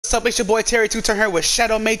what's up? It's your boy Terry Two Turn here with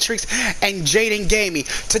Shadow Matrix and Jaden Gaming.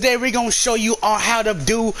 Today we're gonna show you on how to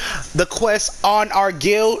do the quest on our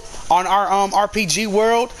guild, on our RPG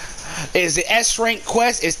world. Is the S rank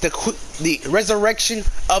quest? It's the resurrection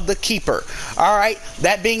of the keeper. All right.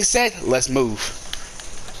 That being said, let's move.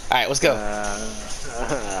 All right, let's go.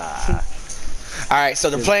 All right. So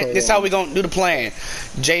the plan. This is how we gonna do the plan.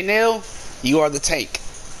 J Nail, you are the tank.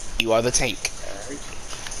 You are the tank.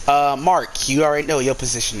 Mark, you already know what your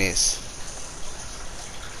position is.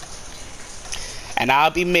 And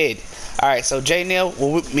I'll be mid. Alright, so J-Nail,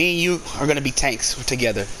 well, me and you are going to be tanks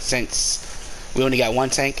together. Since we only got one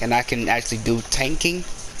tank and I can actually do tanking.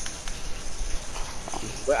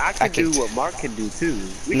 Well, I can do what Mark can do too.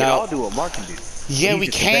 We can all do what Mark can do. Yeah, we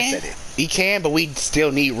can. We can, but we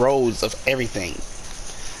still need roles of everything.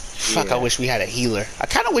 Fuck, I wish we had a healer. I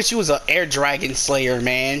kind of wish you was an air dragon slayer,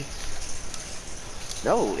 man.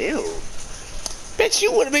 No, ew. Bitch,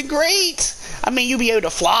 you would have been great. I mean, you'd be able to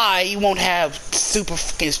fly. You won't have super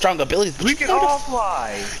fucking strong abilities. We can all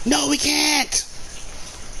fly. No, we can't.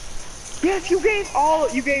 Yes,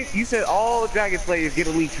 you said all dragon slayers get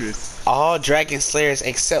elytras. All dragon slayers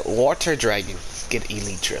except water dragons get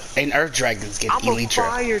elytra. And earth dragons get elytra. I'm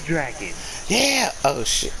a fire dragon. Yeah. Oh,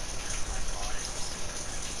 shit.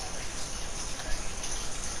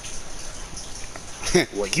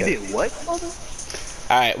 What, you did what, mother?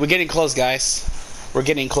 Alright, we're getting close, guys. We're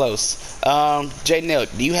getting close. J-Nail,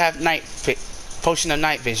 do you have potion of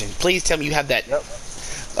night vision? Please tell me you have that. Yep.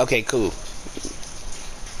 Okay, cool.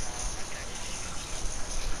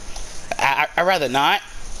 I'd rather not.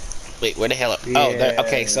 Wait, where the hell? Yeah. Oh, there,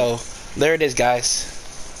 okay, so there it is, guys.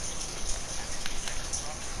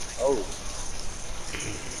 Oh.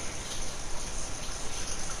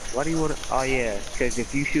 Why do you want to? Oh, yeah, because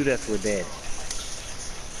if you shoot us, we're dead.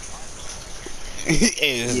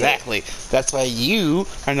 Exactly. Yeah. That's why you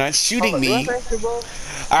are not shooting me.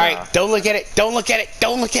 Alright, don't look at it. Don't look at it.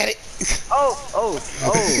 Don't look at it. Oh.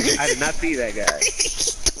 I did not see that guy.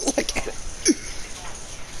 Don't look at it.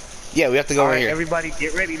 Yeah, we have to go over here. Everybody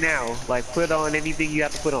get ready now. Like, put on anything you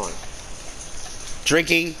have to put on.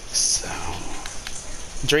 Drinking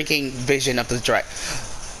vision of the dragon.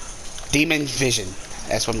 Demon vision.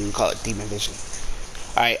 That's what I'm going to call it. Demon vision.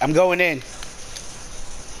 Alright, I'm going in.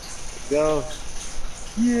 Go.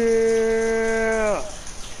 Yeah.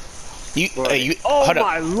 Oh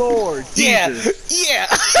my lord. Jesus. Yeah.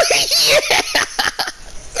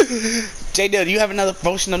 J-Dub, do you have another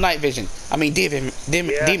potion of night vision? I mean, demon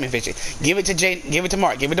vision. Give it to Jay. Give it to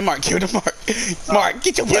Mark. Give it to Mark. Give it to Mark. Mark,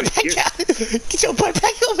 get your butt back out. Get your butt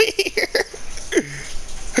back over here.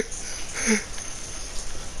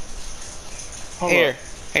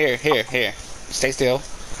 Here. Stay still.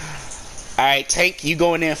 Alright, Tank, you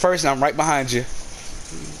going in first, and I'm right behind you.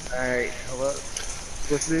 Alright, hello.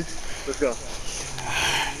 What's this? Let's go.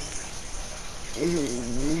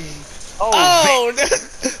 Oh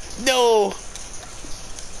no!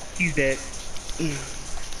 He's dead.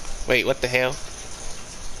 Wait, what the hell?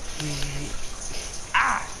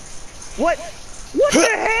 Ah! What? What the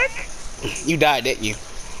heck? You died, didn't you?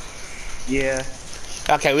 Yeah.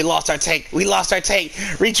 Okay, we lost our tank.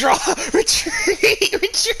 Redraw.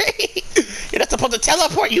 Retreat. You're not supposed to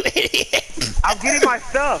teleport, you idiot. I'm getting my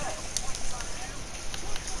stuff.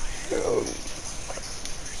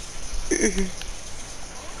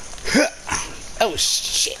 Oh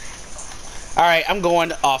shit. Alright, I'm going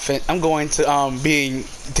to offense. I'm going to being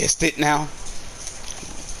distant now.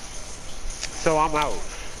 So I'm out.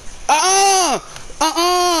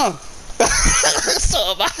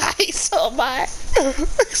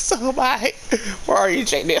 So am I. Where are you,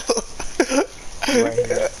 J Nail? Right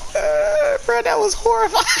here. Bro, that was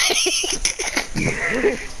horrifying.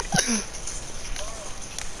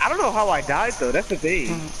 I don't know how I died though. That's the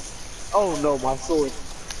thing. Oh no, my sword.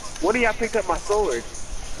 What do y'all picked up my sword?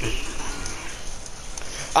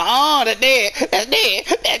 That's dead.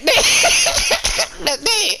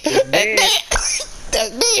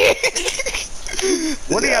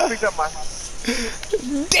 What do y'all picked up my?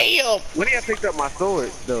 Damn. When do y'all picked up my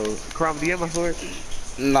sword though? Crom, do you have my sword?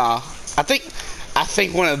 Nah, I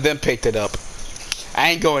think one of them picked it up.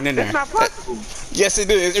 I ain't going in there. That's not possible. Yes, it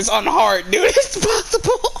is. It's on hard, dude. It's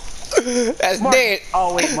possible. That's Mark. dead.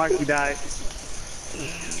 Oh wait, Mark, you died.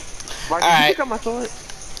 Mark, did you pick up my sword?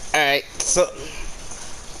 Alright, so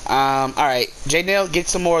alright. J-Nail, get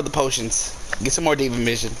some more of the potions. Get some more demon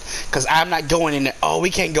vision. Cause I'm not going in there. Oh, we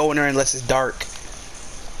can't go in there unless it's dark.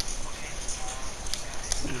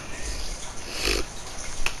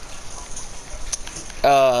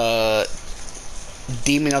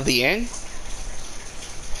 Demon of the End?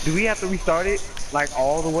 Do we have to restart it? like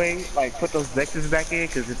all the way? Like put those vectors back in?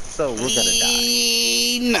 Because if so, we're gonna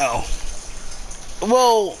die. No.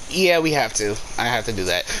 Well, yeah, we have to. I have to do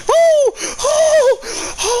that. Oh! Oh!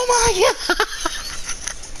 Oh my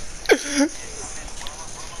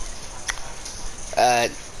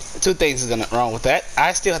god! Two things is gonna wrong with that.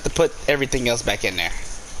 I still have to put everything else back in there.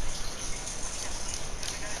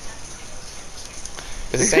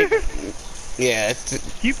 Is it safe? Yeah.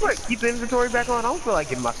 Keep the inventory back on. I don't feel like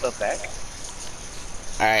getting my stuff back.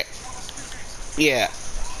 All right. Yeah.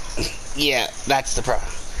 Yeah, that's the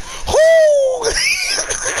problem.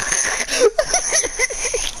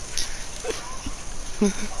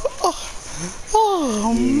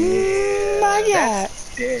 Oh yeah, my god.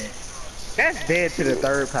 That's dead. That's dead to the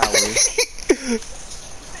third power.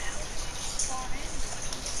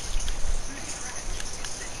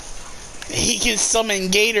 He can summon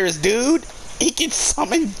gators, dude. He can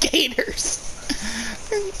summon gators.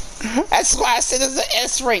 That's why I said it's an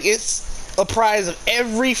S rank. It's a prize of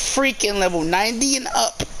every freaking level 90 and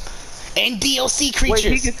up. And DLC creatures.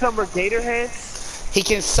 Wait, he can summon gator heads? He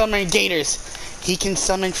can summon gators. He can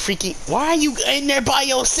summon freaking... Why are you in there by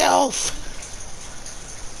yourself?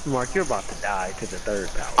 Mark, you're about to die to the third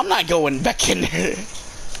power. I'm not going back in there.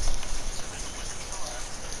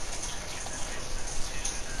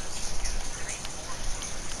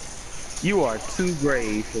 You are too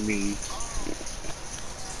brave for me.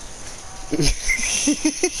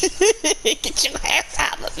 Get your ass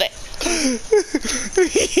out of there.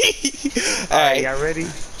 Alright, y'all ready?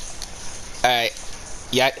 Alright.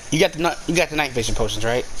 Yeah, you got the night vision potions,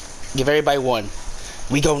 right? Give everybody one.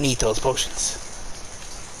 We gonna need those potions.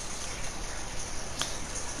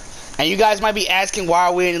 And you guys might be asking why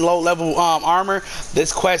we're in low level armor.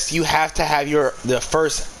 This quest you have to have the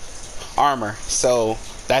first armor. So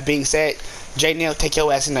that being said, J Nail, take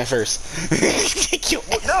your ass in there first. Take your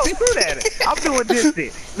ass. No, screw that. I'm doing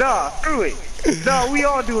distant. Nah, screw it. No, we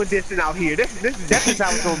all doing distant out here. That's just how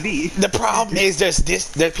it's gonna be. The problem is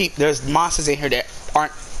there's monsters in here that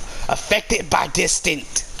aren't affected by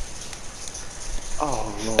distant.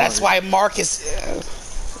 Oh Lord. That's why Mark is.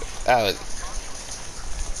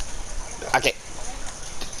 Okay.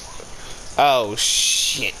 Oh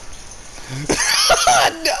shit.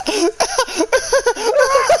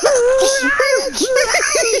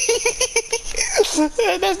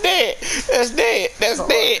 That's dead. That's dead. That's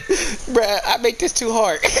dead. Bruh, I make this too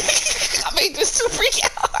hard. I made this too freaking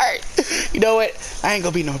hard. You know what? I ain't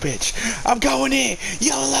gonna be no bitch. I'm going in.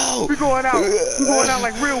 YOLO. We're going out. We're going out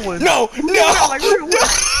like real ones. No, We're no. going out like real ones.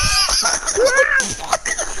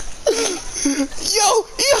 Yo.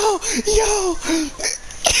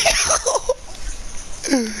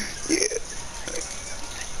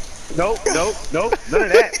 Nope. None of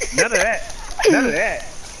that. None of that. None of that.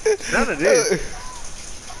 None of this.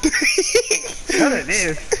 None of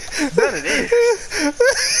this. None of this.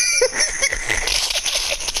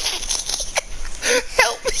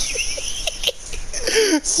 Help me.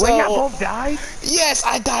 So, Wait, y'all both died? Yes,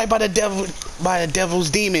 I died by the devil's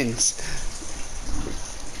demons.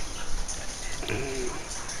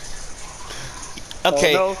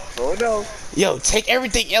 Okay. Oh no. Yo, take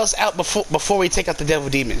everything else out before we take out the devil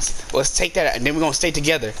demons. Let's take that out, and then we're gonna stay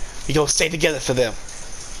together. We gonna stay together for them.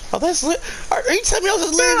 Oh, that's lit. Are you telling me I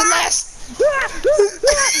was literally the last?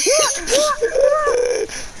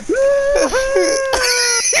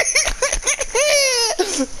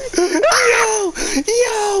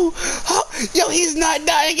 Yo, he's not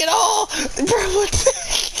dying at all, bro. What the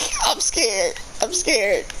heck? I'm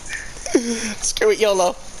scared. Screw it,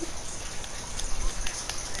 YOLO.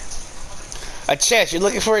 A chest. You're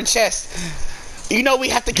looking for a chest. You know we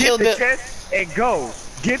have to kill the chest and go.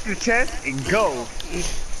 Get the chest and go.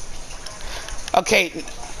 Okay.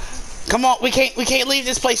 Come on. We can't leave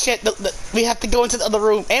this place yet. We have to go into the other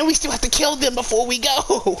room, and we still have to kill them before we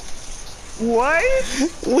go. What?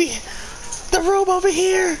 The room over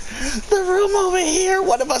here.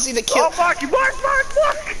 One of us need to kill. Oh, Mark!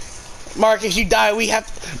 Mark, if you die,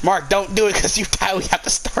 Mark, don't do it because you die. We have to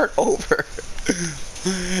start over.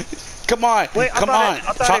 Come on. Wait, come on.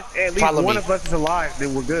 I thought if at least one of us is alive,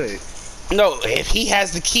 then we're good. No, if he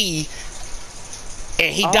has the key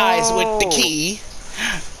and he dies with the key,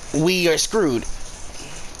 we are screwed.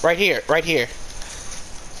 Right here.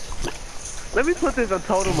 Let me put this a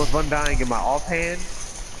totem of undying in my offhand.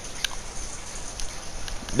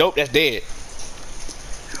 Nope, that's dead.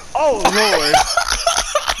 Oh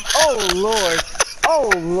Lord. Oh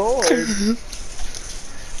Lord.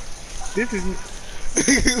 This is.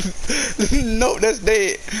 No, that's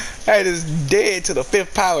dead. That is dead to the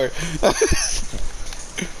 5th power.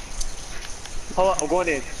 Hold on, I'm going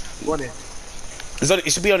in.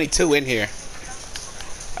 It should be only 2 in here.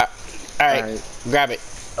 Alright, Alright. grab it.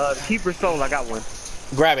 Keeper soul, I got one.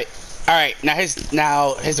 Grab it. Alright, now here's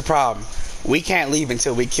the problem. We can't leave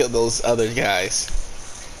until we kill those other guys.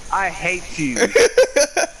 I hate you.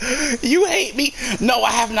 You hate me? No,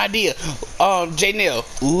 I have an idea. J Neil,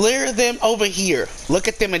 lure them over here. Look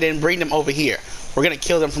at them and then bring them over here. We're gonna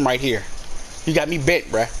kill them from right here. You got me bent,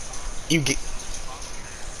 bruh. You get.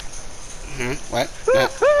 What?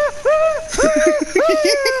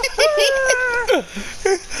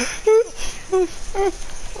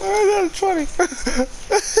 Oh, that's funny.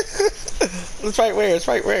 It's right where? It's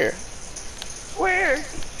right where? Where?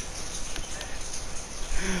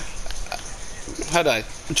 Hold on.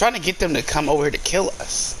 I'm trying to get them to come over here to kill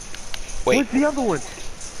us. Wait. Where's the other one?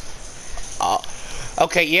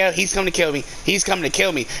 Okay, yeah, he's coming to kill me. He's coming to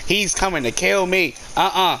kill me. He's coming to kill me.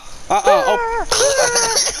 Oh.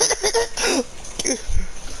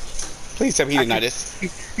 Please tell me he did not this. He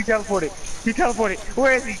teleported. He teleported.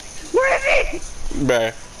 Where is he? Where is he?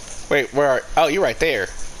 Bruh. Wait, where are... Oh, you're right there.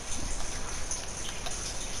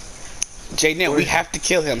 J-Neil, we have to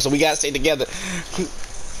kill him, so we gotta stay together.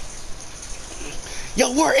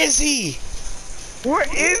 Yo, where is he? Where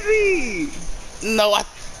is he? No, I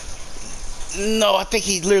think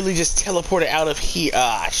he literally just teleported out of here.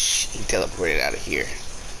 He teleported out of here.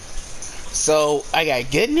 So, I got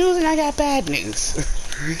good news and I got bad news.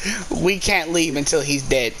 We can't leave until he's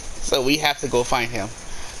dead, so we have to go find him.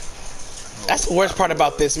 That's the worst part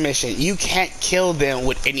about this mission. You can't kill them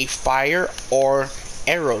with any fire or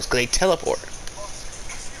arrows, because they teleport.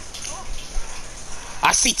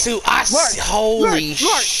 I see two. Holy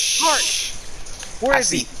shit. Where I is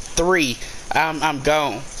see he? 3. I'm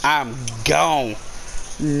gone. I'm gone.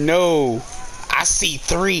 No. I see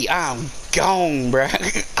 3. I'm gone, bruh.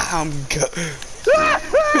 I'm gone.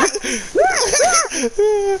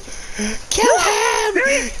 Kill him!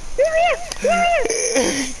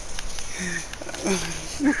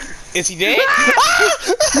 Is he dead?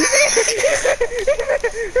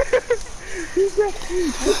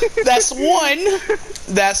 That's one.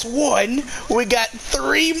 That's one. We got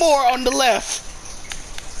 3 more on the left.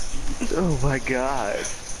 Oh my god.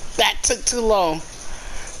 That took too long.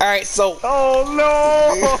 Alright, so. Oh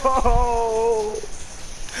no!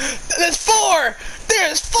 There's 4!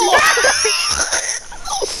 There's 4!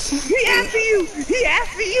 He after you! He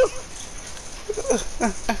after you!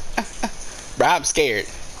 Bro, I'm scared.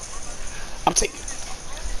 I'm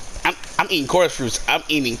eating chorus fruits. I'm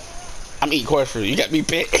eating chorus fruit. You got me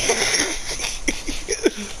bit. He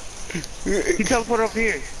teleported up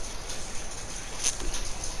here.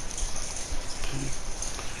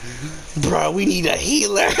 Bro, we need a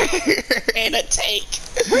healer and a tank.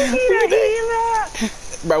 We need a healer!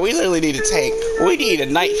 Bro, we literally need a tank. We need a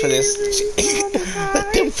knight for this.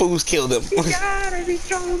 Let them fools kill them.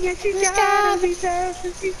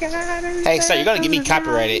 Hey, sir, you're gonna get me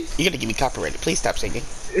copyrighted. You're gonna get me copyrighted. Please stop singing.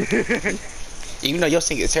 Even though your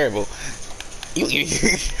singing is terrible.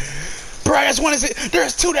 Bro,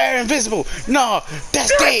 there's 2 that are invisible. No,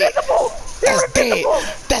 that's dead. That's dead.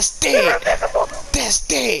 That's dead. That's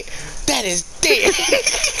dead. That is dead.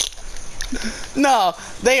 No,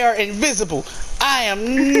 they are invisible. I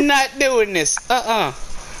am not doing this. Where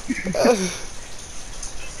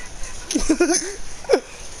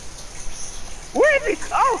is he?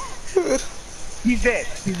 Oh! He's dead.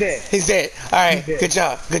 He's dead. He's dead. Alright, good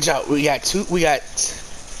job. Good job. We got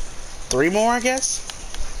 3 more, I guess?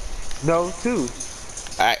 No, 2.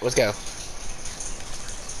 Alright, let's go.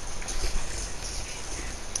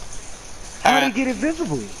 How did he get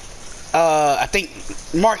invisible? I think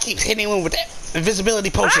Mark keeps hitting him with invisibility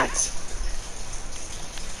potions.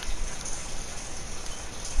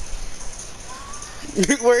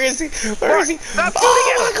 Where is he? Where is he? Stop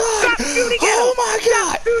Oh my god! Stop shooting at him! Oh my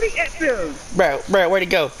god! Stop shooting at him! Bro, where'd he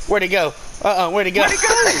go? Where'd he go? Where'd he go? Where'd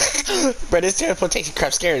he go? Bro, this teleportation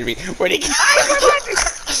crap scared me. Where'd he go?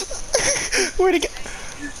 Where'd he go?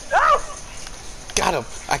 Oh! Got him.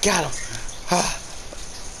 I got him.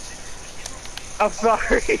 I'm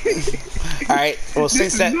sorry. Alright, well,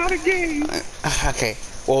 since that. Not a game. Okay,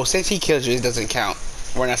 well, since he killed you, it doesn't count.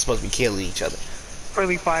 We're not supposed to be killing each other.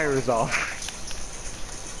 Friendly fire is off.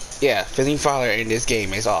 Yeah, friendly fire in this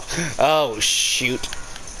game is off. Oh, shoot.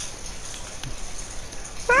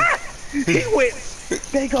 He went.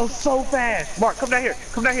 They go so fast. Mark, come down here.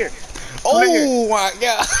 Come down here. Oh my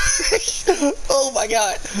god. Oh my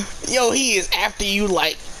god. Yo, he is after you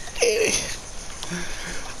like. I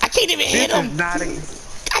can't even hit him.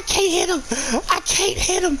 I can't hit him. I can't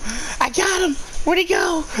hit him. I got him. Where'd he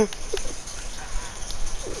go?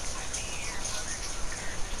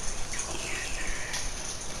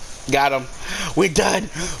 Got him. We're done.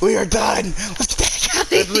 We are done. Let's get the heck out of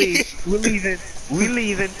Let's leave. We're leaving. We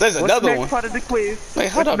leaving. There's What's another the next one. part of the quiz? Wait,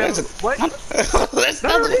 hold on. What? There's No,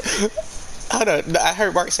 another one. Hold on. No, I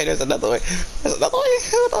heard Mark say there's another way. There's another way.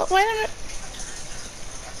 Hold on. Wait a minute.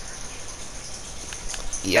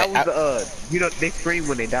 Yeah. That was they scream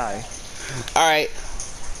when they die. All right.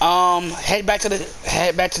 Head back to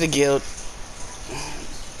the guild.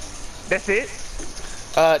 That's it.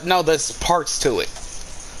 No, there's parts to it.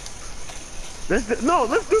 Let's do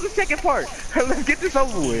the second part. Let's get this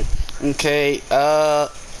over with. Okay. I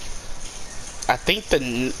think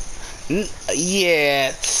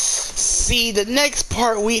yeah. See, the next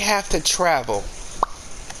part we have to travel.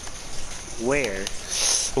 Where?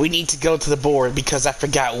 We need to go to the board because I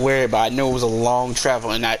forgot where, but I know it was a long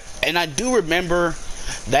travel, and I do remember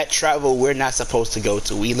that travel we're not supposed to go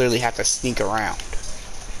to. We literally have to sneak around.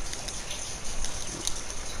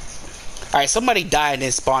 All right, somebody died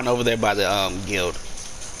and spawned over there by the guild.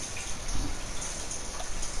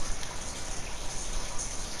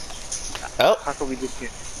 Oh, How can we just get?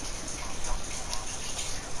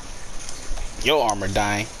 your armor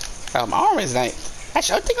dying. My armor is dying.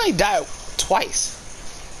 Actually, I think I died twice.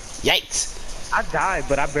 Yikes. I died,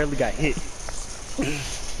 but I barely got hit.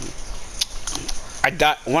 I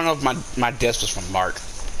died. One of my deaths was from Mark.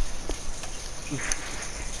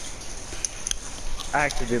 I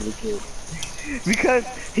accidentally killed. Because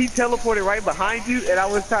he teleported right behind you, and I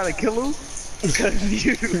was trying to kill him.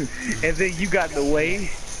 And then you got in the way.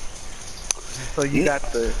 So you got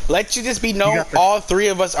the. Let you just be known, all three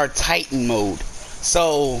of us are Titan mode.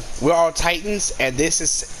 So we're all Titans, and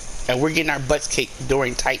we're getting our butts kicked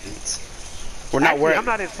during Titans. We're not. Actually, I'm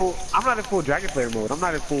not in full Dragon Slayer mode. I'm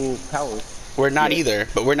not in full power. We're not either,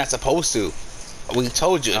 but we're not supposed to. We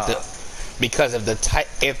told you because of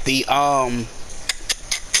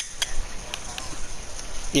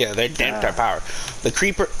yeah, they damped our power. The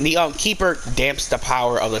keeper damps the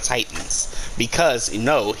power of the Titans because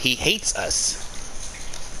he hates us.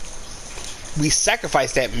 We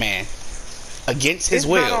sacrificed that man against his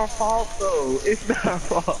will. It's not our fault though. It's not our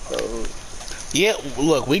fault though. Yeah,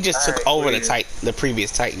 look, we just took over the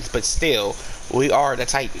previous Titans, but still, we are the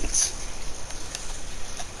Titans.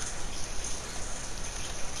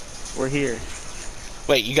 We're here.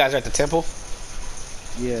 Wait, you guys are at the temple?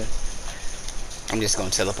 Yeah. I'm just gonna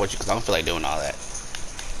teleport you because I don't feel like doing all that.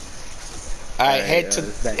 All right, head to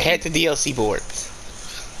DLC board.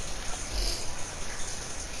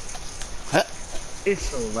 Huh? It's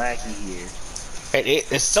so laggy here.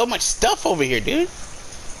 There's so much stuff over here, dude.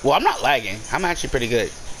 Well, I'm not lagging. I'm actually pretty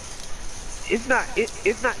good. It's not.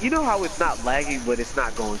 You know how it's not lagging, but it's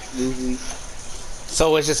not going smoothly.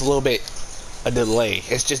 So it's just a little bit a delay.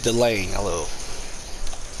 It's just delaying a little.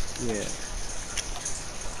 Yeah.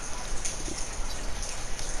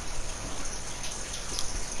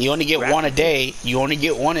 You only get one a day.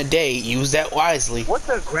 Use that wisely. What's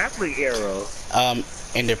a grappling arrow?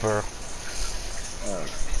 Ender Pearl.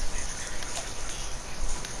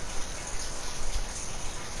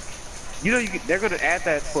 They're gonna add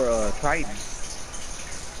that for Triton.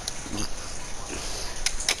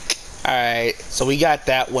 Alright, so we got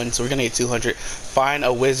that one, so we're gonna get 200. Find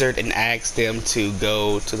a wizard and ask them to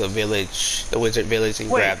go to the wizard village, and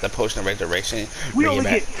grab the potion of resurrection. We only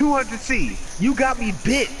get 200 C. You got me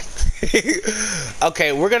bit.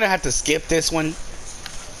 Okay, we're gonna have to skip this one.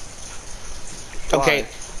 Okay. Why?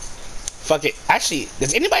 Fuck it. Actually,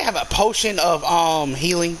 does anybody have a potion of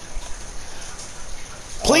healing?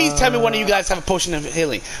 Please tell me one of you guys have a potion of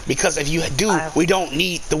healing. Because if you do, we don't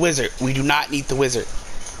need the wizard. We do not need the wizard.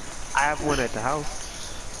 I have one at the house.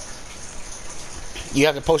 You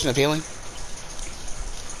have the potion of healing?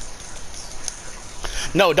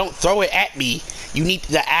 No, don't throw it at me. You need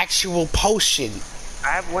the actual potion.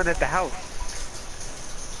 I have one at the house.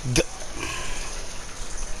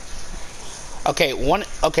 Okay,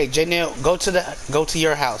 Janelle, go to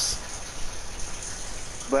your house.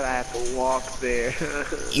 But I have to walk there.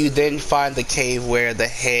 You then find the cave where the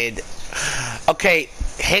head. Okay,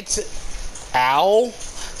 head to. Ow!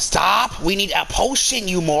 Stop! We need a potion,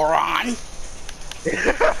 you moron!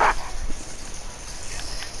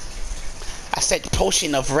 I said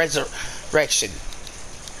potion of resurrection.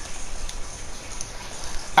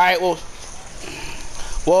 Alright,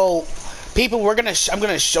 well, people, I'm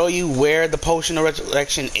gonna show you where the potion of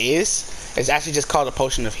resurrection is. It's actually just called a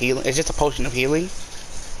potion of healing. It's just a potion of healing.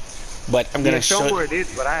 But I'm gonna show where it is,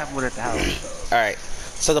 but I have one at the house. Alright.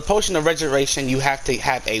 So the potion of resurrection, you have to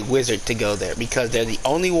have a wizard to go there because they're the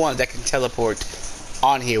only ones that can teleport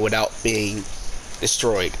on here without being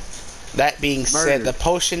destroyed. That being said, the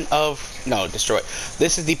potion of destroyed.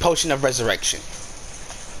 This is the potion of resurrection.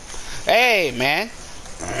 Hey, man.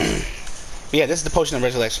 Yeah, this is the potion of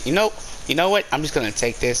resurrection. You know what? I'm just gonna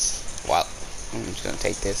take this. Wow. I'm just gonna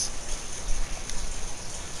take this.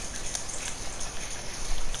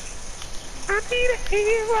 I need a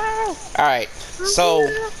hero. Alright, so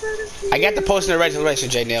I got the potion of resurrection,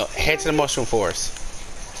 J Nail. Head to the mushroom forest.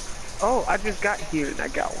 Oh, I just got here and I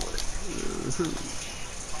got one.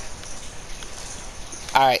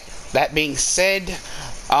 Alright, that being said,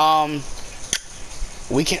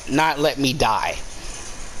 we cannot let me die.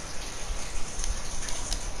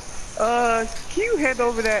 Can you hand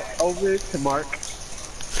over to Mark?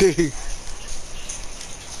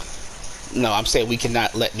 No, I'm saying we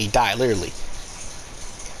cannot let me die, literally.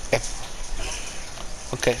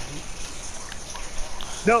 Okay.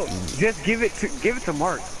 No, just give it to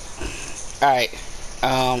Mark. Alright.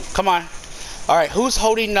 Come on. Alright, who's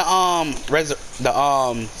holding the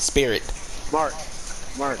spirit? Mark,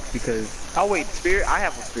 because oh wait, spirit. I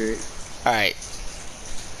have a spirit. Alright.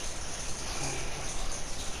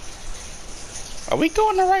 Are we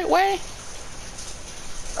going the right way?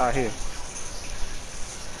 Here.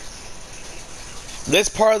 This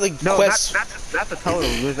part of the quest. Not the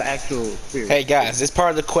totem. There's the actual spirit. Hey guys, this part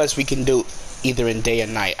of the quest we can do either in day or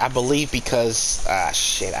night. I believe because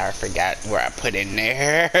shit, I forgot where I put in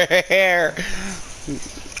there.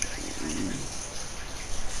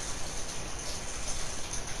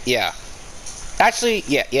 Yeah. Actually,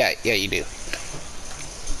 yeah, you do.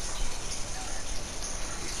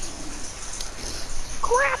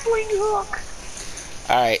 Grappling hook.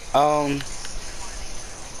 Alright,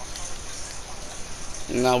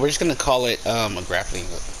 no, we're just gonna call it a grappling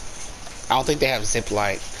hook. I don't think they have zip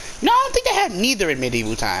line. No, I don't think they had neither in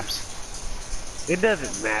medieval times. It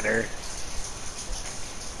doesn't matter.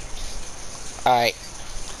 Alright.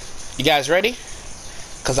 You guys ready?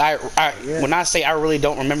 Cause yeah. when I say I really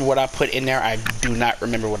don't remember what I put in there, I do not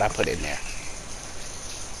remember what I put in there.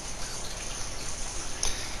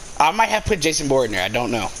 I might have put Jason Bourne in there, I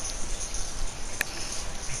don't know.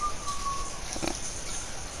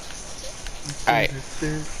 Alright.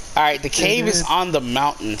 Alright, the cave is on the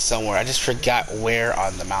mountain somewhere. I just forgot where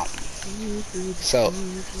on the mountain. So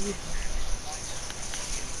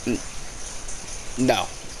no.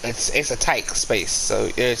 It's a tight space, so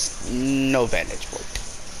there's no vantage point.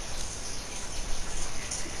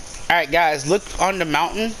 Alright guys, look on the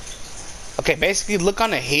mountain. Okay, basically look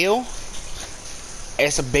on the hill.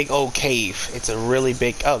 It's a big old cave. It's a really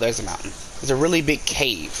big, oh, there's a mountain. It's a really big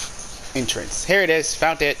cave entrance. Here it is,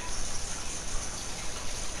 found it.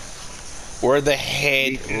 Where the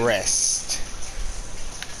head rests.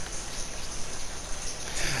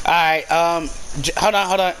 Alright, hold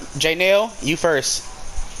on. J Nail, you first.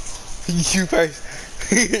 You first.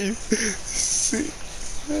 You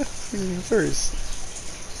first.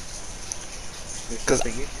 Cause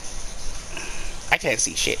I can't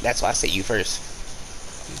see shit. That's why I say you first.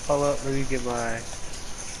 Hold up, let me get my.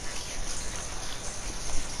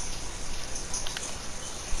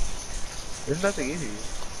 There's nothing in here.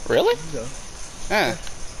 Really? No. Huh.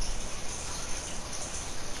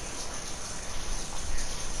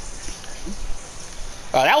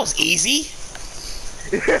 Oh, that was easy.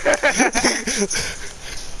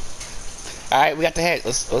 All right, we got the head.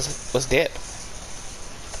 Let's dip.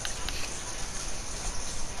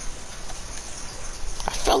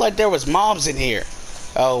 I felt like there was mobs in here.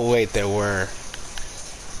 Oh wait, there were.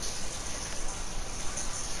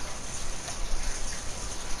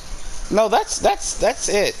 No, that's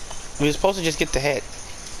it. We were supposed to just get the head.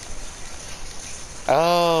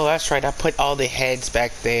 Oh, that's right. I put all the heads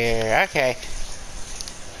back there. Okay.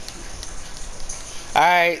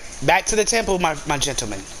 Alright, back to the temple, my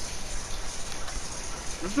gentlemen.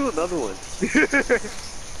 Let's do another one.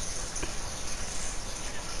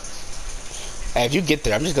 Hey, if you get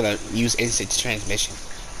there, I'm just gonna use instant transmission.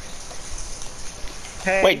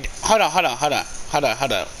 Hey. Wait, hold on.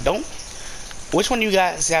 Don't. Which one of you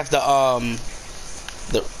guys have the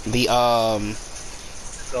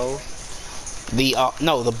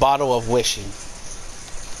no, the bottle of wishing.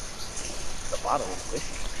 The bottle of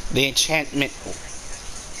wishing. The enchantment.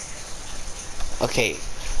 Okay.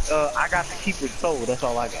 I got the keeper's soul. That's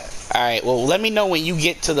all I got. All right. Well, let me know when you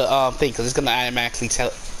get to the thing, because it's gonna automatically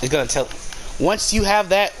tell. It's gonna tell. Once you have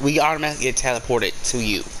that, we automatically get teleported to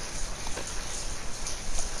you.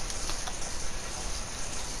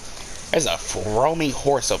 There's a roaming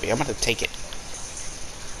horse over here. I'm gonna take it.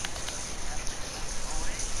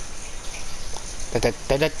 Are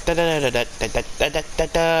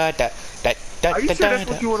you sure that's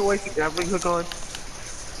what you want to waste your grappling hook on?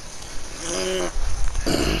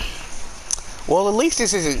 Well, at least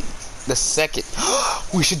this isn't the second.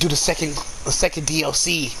 We should do the second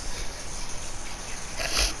DLC.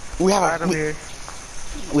 We have Alright, I'm here.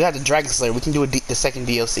 we have the Dragon Slayer. We can do the second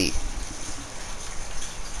DLC.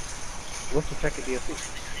 What's the second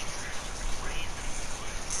DLC?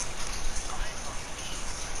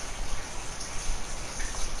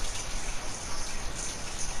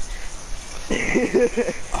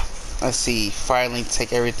 Let's see. Finally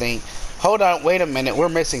take everything. Hold on. Wait a minute. We're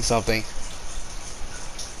missing something.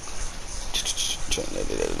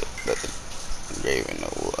 Raven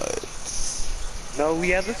Woods. No, we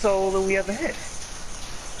have the soul and we have the head.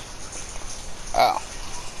 Oh.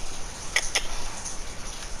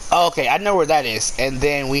 Oh, okay, I know where that is. And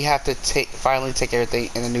then we have to finally take everything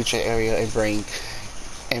in the neutral area and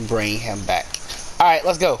bring him back. All right,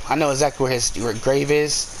 let's go. I know exactly where grave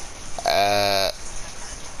is.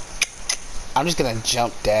 I'm just gonna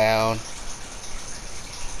jump down.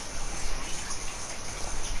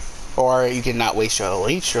 Or you can not waste your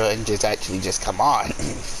elytra and just come on.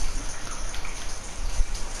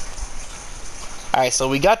 Alright, so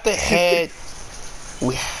we got the head.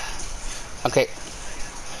 Okay.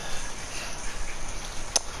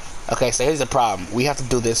 Okay, so here's the problem. We have to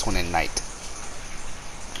do this one at night.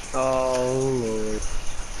 Oh Lord.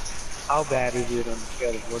 How bad is it on the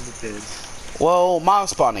scale of 1 to 10? Well, mob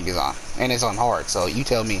spawning is on. And it's on hard, so you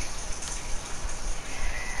tell me.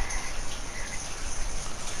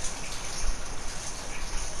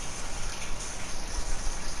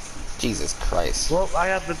 Jesus Christ. Well, I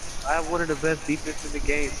have one of the best defense in the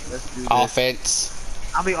game. Let's do this. Offense.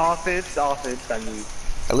 I mean offense. I mean.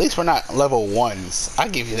 At least we're not level 1s. I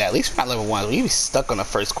give you that. At least we're not level 1s. We be stuck on the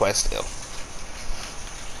first quest still.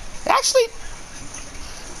 Actually,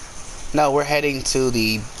 no, we're heading to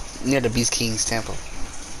near the Beast King's temple.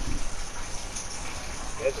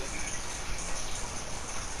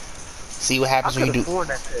 See what happens when you do.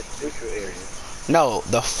 That neutral area. No,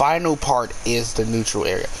 the final part is the neutral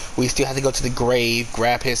area. We still have to go to the grave,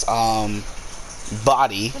 grab his body.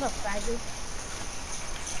 What up, faggot?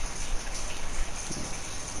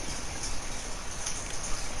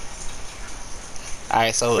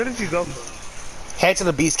 Alright, so Where did you go? head to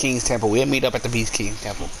the Beast King's temple. We'll meet up at the Beast King's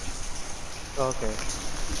temple. Okay.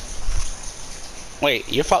 Wait,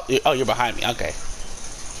 oh, you're behind me. Okay.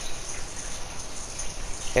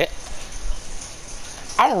 Yeah.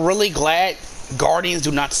 I'm really glad Guardians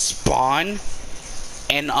do not spawn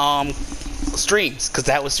in streams, because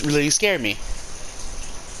that was really scared me.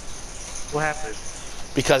 What happened?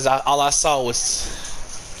 Because all I saw was,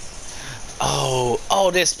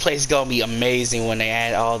 oh, this place gonna be amazing when they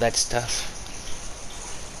add all that stuff.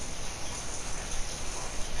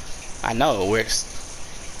 I know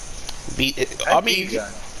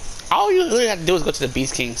all you really have to do is go to the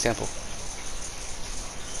Beast King's temple.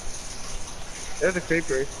 There's a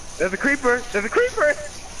creeper. There's a creeper. There's a creeper.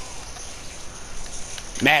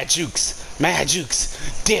 Mad Jukes. Mad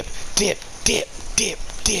Jukes. Dip, dip, dip, dip,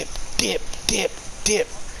 dip, dip, dip, dip,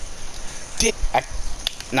 dip.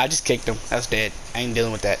 I just kicked him. That's dead. I ain't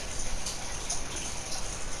dealing with that.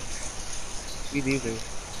 Me neither.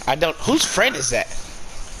 I don't. Whose friend is that?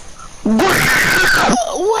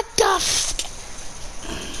 What the f?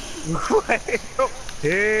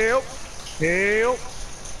 Help! Help!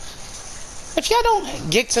 If y'all don't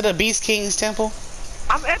get to the Beast King's temple,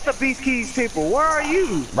 I'm at the Beast King's temple. Where are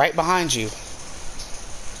you? right behind you.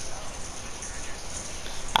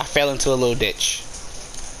 I fell into a little ditch.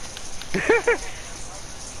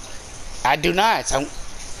 I do not.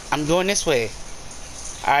 I'm going this way.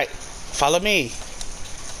 Alright, follow me.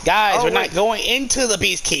 Guys, we're not going into the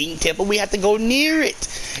Beast King temple. We have to go near it.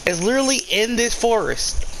 It's literally in this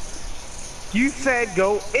forest. You said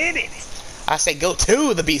go in it. I said go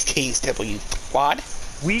to the Beast King's temple, you quad.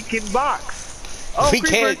 We can box. Oh, We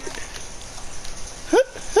creeper. can't.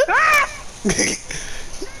 Ah!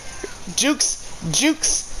 Jukes,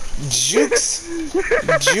 Jukes, Jukes,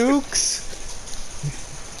 Jukes.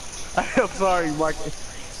 I'm sorry, Marcus.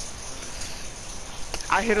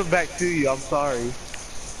 I hit him back to you. I'm sorry.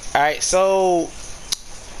 Alright, so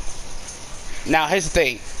now here's the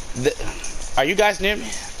thing. Are you guys near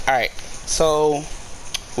me? Alright, so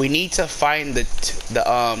we need to find the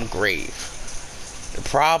grave. The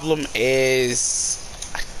problem is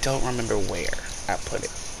I don't remember where I put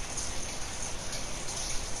it.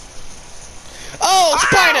 Oh,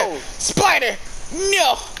 spider! Ow! Spider!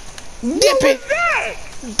 No! What Dipping! was that?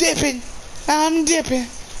 Dipping! I'm dipping!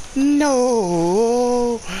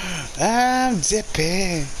 No! I'm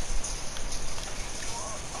dipping!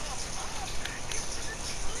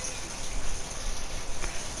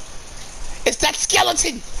 It's that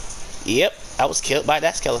skeleton! Yep, I was killed by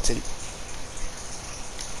that skeleton.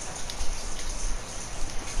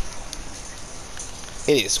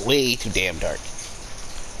 It is way too damn dark.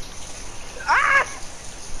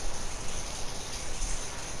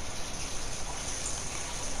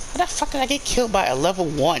 How the fuck did I get killed by a level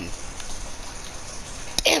 1?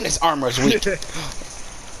 Damn, this armor is weak.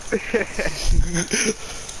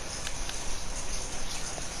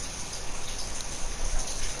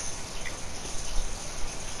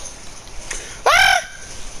 Ah!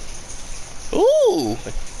 Ooh.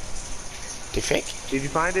 Defect? Did you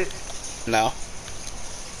find it? No.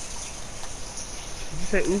 What did you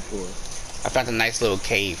say ooh for? I found a nice little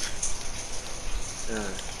cave.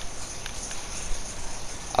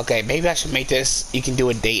 Okay, maybe I should make this. You can do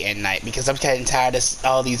it day and night because I'm getting tired of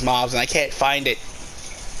all these mobs and I can't find it.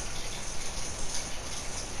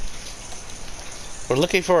 We're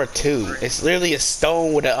looking for a tomb. It's literally a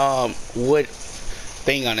stone with a wood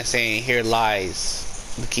thing on it saying "Here lies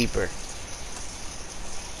the keeper."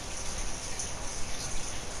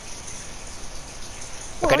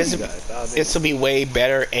 Okay, this will be way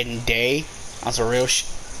better in day. On some real shit.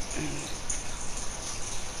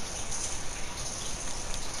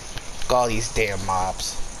 All these damn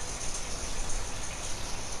mobs.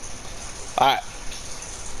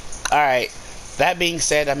 Alright. That being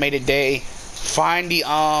said, I made a day. Find the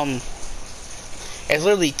it's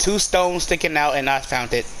literally 2 stones sticking out and I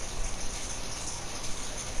found it.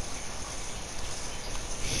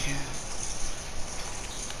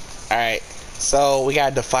 Alright. So we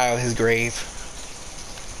gotta defile his grave.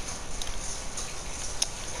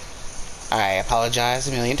 I apologize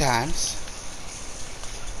a million times.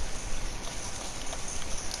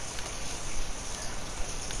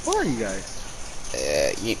 Where are you guys?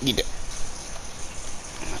 You do.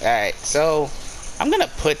 Alright, so I'm gonna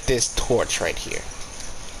put this torch right here.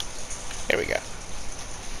 There we go.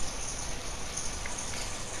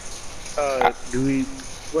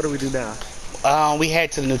 What do we do now? We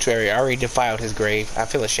head to the neutral area. I already defiled his grave. I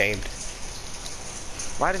feel ashamed.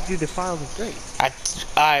 Why did you defile his grave?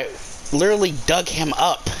 I literally dug him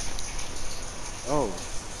up. Oh.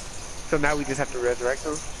 So now we just have to resurrect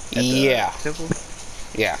him? Yeah. Temple?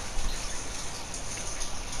 Yeah.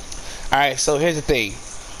 Alright, so here's the thing.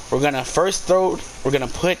 We're gonna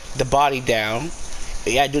put the body down.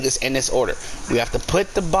 We gotta do this in this order. We have to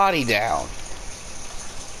put the body down.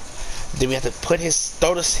 Then we have to put his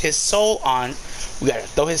soul on. We gotta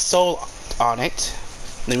throw his soul on it.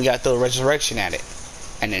 Then we gotta throw resurrection at it.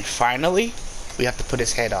 And then finally, we have to put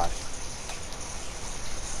his head on.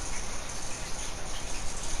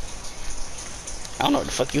 I don't know where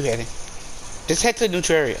the fuck you heading. Just head to the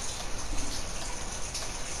neutral area.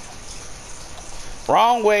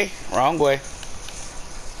 Wrong way. Wrong way.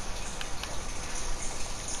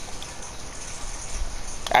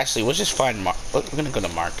 Actually, we'll just find Mark. We're gonna go to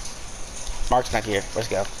Mark. Mark's not here. Let's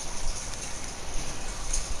go.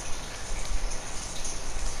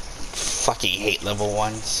 Fucking hate level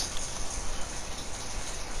 1s.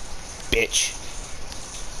 Bitch.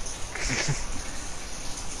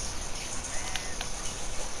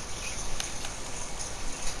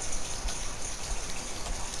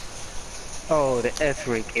 Oh, the S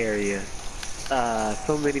rank area.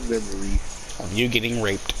 So many memories. Of you getting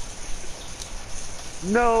raped.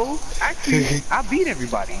 No, actually, I beat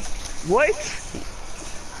everybody. What?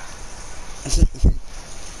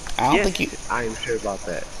 I don't think you. I am sure about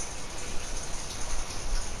that.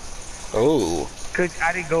 Oh. Cause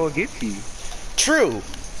I didn't go against you. True.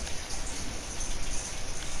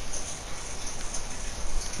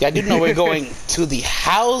 Yeah, I do know we're going to the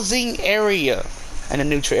housing area in the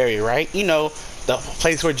neutral area, right? You know, the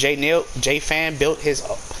place where J Fan built his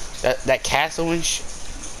that castle and shit.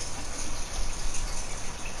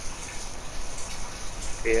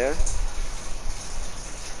 Yeah.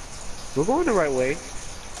 We're going the right way.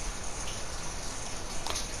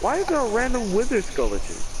 Why is there a random wither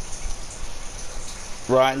skeleton?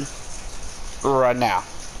 Run. Run now.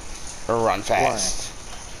 Or run fast.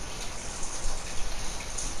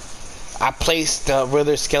 Why? I placed the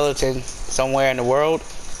wither skeleton somewhere in the world,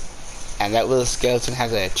 and that wither skeleton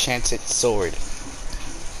has an enchanted sword.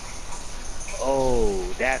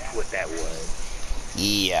 Oh, that's what that was.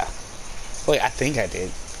 Yeah. Wait, I think I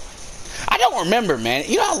did. I don't remember, man.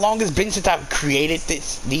 You know how long it's been since I've created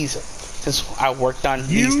since I worked on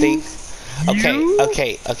these things?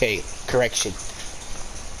 Okay. Correction.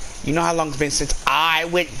 You know how long it's been since I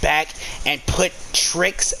went back and put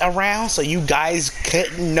tricks around so you guys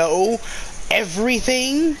couldn't know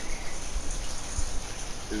everything?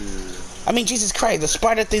 I mean, Jesus Christ, the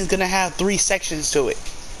spider thing's gonna have 3 sections to it.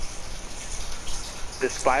 The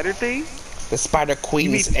spider thing? The spider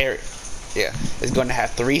queen's area. Yeah, it's going to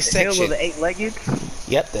have 3 sections. The 8-legged?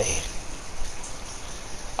 Yep.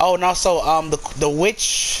 Oh, and also, the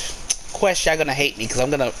witch quest, y'all gonna hate me because I'm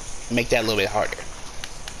gonna make that a little bit harder.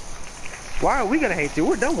 Why are we gonna hate you?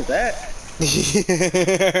 We're done with that.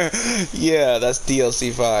 Yeah, that's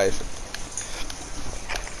DLC 5.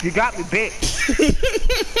 You got me, bitch.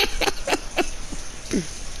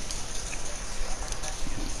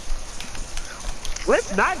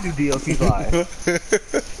 Let's not do DLC 5.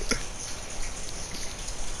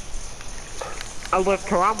 Unless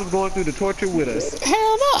Karama's going through the torture with us.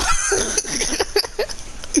 Hell no.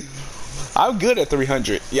 I'm good at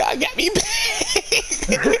 300. Yeah, I got me back.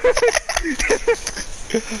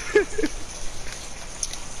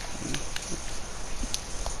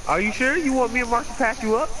 Are you sure you want me and Mark to pack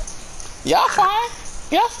you up? Y'all fine.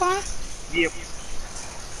 Y'all fine. Yep.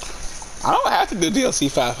 I don't have to do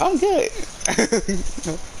DLC 5. I'm good.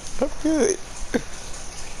 I'm good.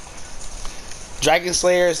 Dragon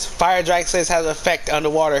Slayers, Fire Dragon Slayers has an effect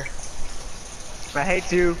underwater. I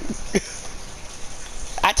hate you.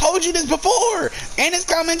 I told you this before, and it's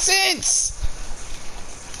common sense.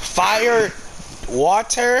 Fire,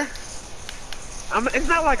 water. It's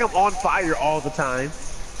not like I'm on fire all the time.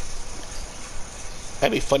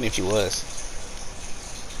 That'd be funny if you was.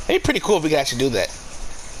 It'd be pretty cool if we could actually do that.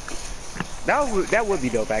 That would be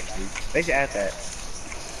dope, actually. They should add that.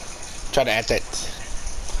 Try to add that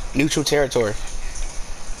neutral territory.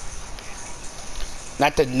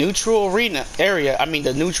 Not the neutral arena area. I mean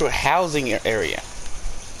the neutral housing area.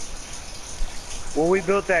 When we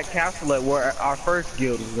built that castle at where our first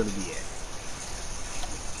guild was gonna be at.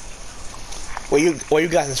 Where you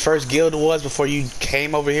guys' first guild was before you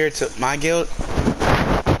came over here to my guild?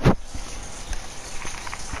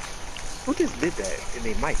 Who just did that in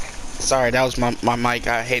a mic? Sorry, that was my mic.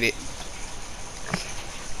 I hate it.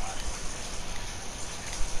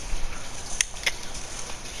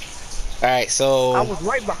 Alright, so... I was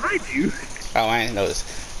right behind you. Oh, I didn't notice.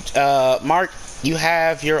 Mark, you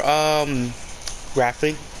have your,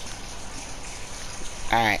 graphing?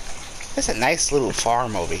 Alright. That's a nice little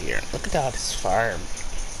farm over here. Look at all this farm.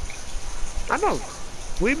 I know.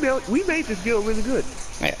 We made this guild really good.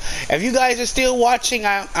 Yeah. If you guys are still watching,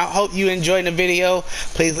 I hope you enjoyed the video.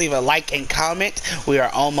 Please leave a like and comment. We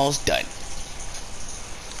are almost done.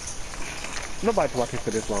 Nobody's watching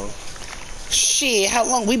for this long. Shit, how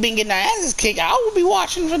long we been getting our asses kicked? I will be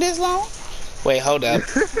watching for this long. Wait, hold up.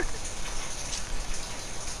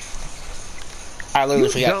 I literally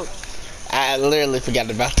forgot. I literally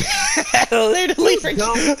forgot about that. I literally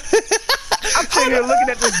forgot. I'm sitting here looking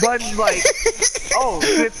at this button like, oh,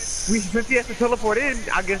 since he has to teleport in,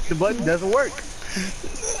 I guess the button doesn't work.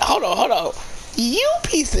 Hold on. You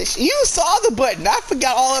piece of shit. You saw the button. I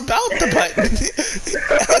forgot all about the button.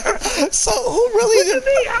 So who really did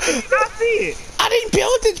me? How did you not see it? I didn't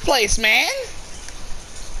build this place, man.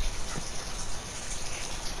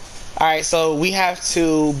 Alright, so we have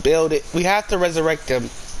to build it. We have to resurrect them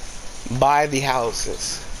by the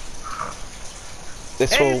houses.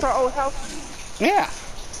 This Hey, will, it's our old house. yeah.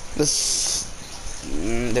 This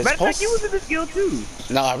Matter of fact, you was in this guild too.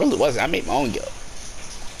 No, I really wasn't. I made my own guild.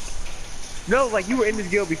 No, like you were in this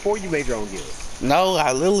guild before you made your own guild. No,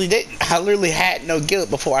 I literally didn't. I literally had no guild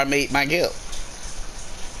before I made my guild.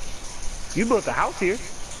 You built a house here.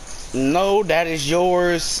 No, that is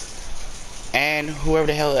yours and whoever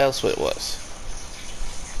the hell else it was.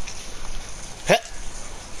 Huh.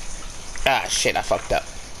 Ah, shit, I fucked up.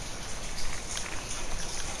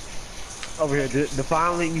 Over here,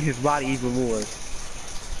 defiling his body even more.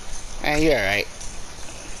 And you're alright.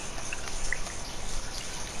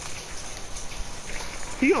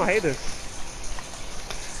 He don't hate us.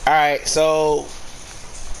 Alright, so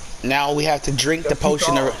now we have to drink the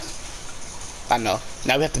potion of... I know.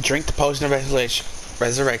 Now we have to drink the potion of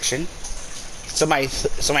resurrection. Somebody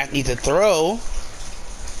needs to throw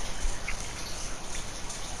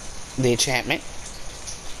the enchantment.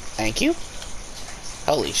 Thank you.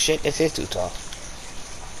 Holy shit, this is too tall.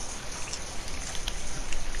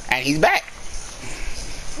 And he's back.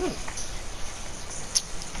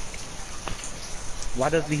 Why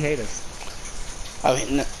does he hate us? I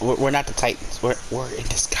mean, no, we're not the Titans. We're in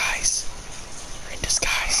disguise. We're in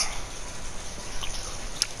disguise.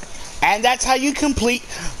 And that's how you complete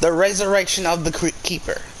the resurrection of the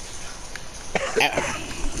Keeper.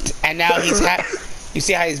 And now he's happy. You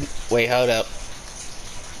see how he's... Wait, hold up.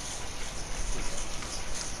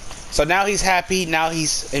 So now he's happy. Now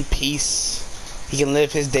he's in peace. He can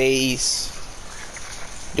live his days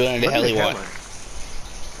doing the hell he wants.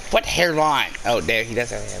 What hairline? Oh, there, he does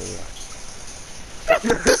have a hairline. What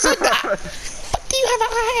do you have a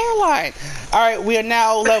hairline? Alright, we are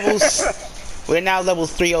now levels... We're now level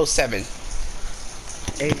 307.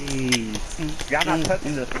 Hey, y'all not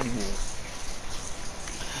touching us anymore.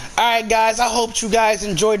 Alright guys, I hope you guys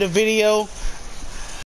enjoyed the video.